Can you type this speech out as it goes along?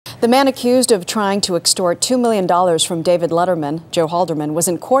The man accused of trying to extort $2 million from David Letterman, Joe Halderman, was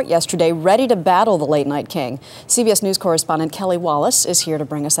in court yesterday ready to battle the late-night king. CBS News correspondent Kelly Wallace is here to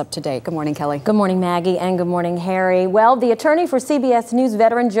bring us up to date. Good morning, Kelly. Good morning, Maggie, and good morning, Harry. Well, the attorney for CBS News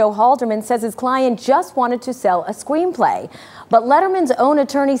veteran Joe Halderman says his client just wanted to sell a screenplay. But Letterman's own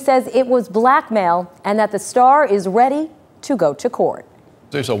attorney says it was blackmail and that the star is ready to go to court.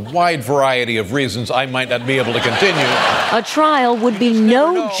 There's a wide variety of reasons I might not be able to continue. A trial would be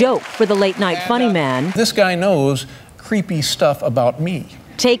no joke for the late-night funny man. This guy knows creepy stuff about me.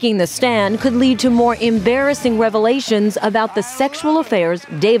 Taking the stand could lead to more embarrassing revelations about the sexual affairs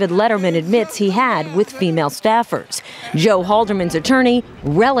David Letterman admits he had with female staffers. Joe Halderman's attorney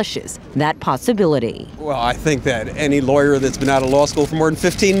relishes that possibility. Well, I think that any lawyer that's been out of law school for more than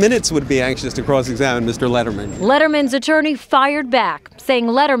 15 minutes would be anxious to cross-examine Mr. Letterman. Letterman's attorney fired back, saying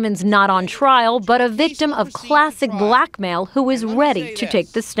Letterman's not on trial, but a victim of classic blackmail who is ready to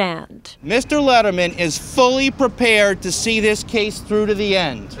take the stand. Mr. Letterman is fully prepared to see this case through to the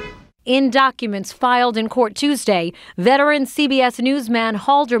end. In documents filed in court Tuesday, veteran CBS newsman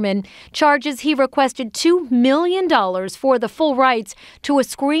Halderman charges he requested $2 million for the full rights to a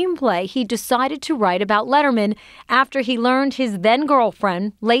screenplay he decided to write about Letterman after he learned his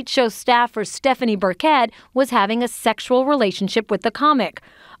then-girlfriend, late show staffer Stephanie Burkett, was having a sexual relationship with the comic.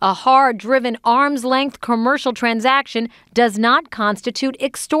 A hard-driven, arm's-length commercial transaction does not constitute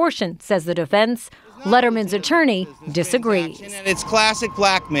extortion, says the defense. Letterman's attorney disagrees. And it's classic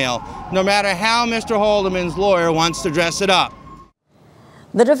blackmail, no matter how Mr. Halderman's lawyer wants to dress it up.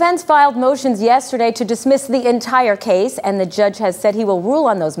 The defense filed motions yesterday to dismiss the entire case, and the judge has said he will rule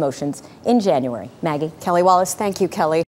on those motions in January. Maggie. Kelly Wallace, thank you, Kelly.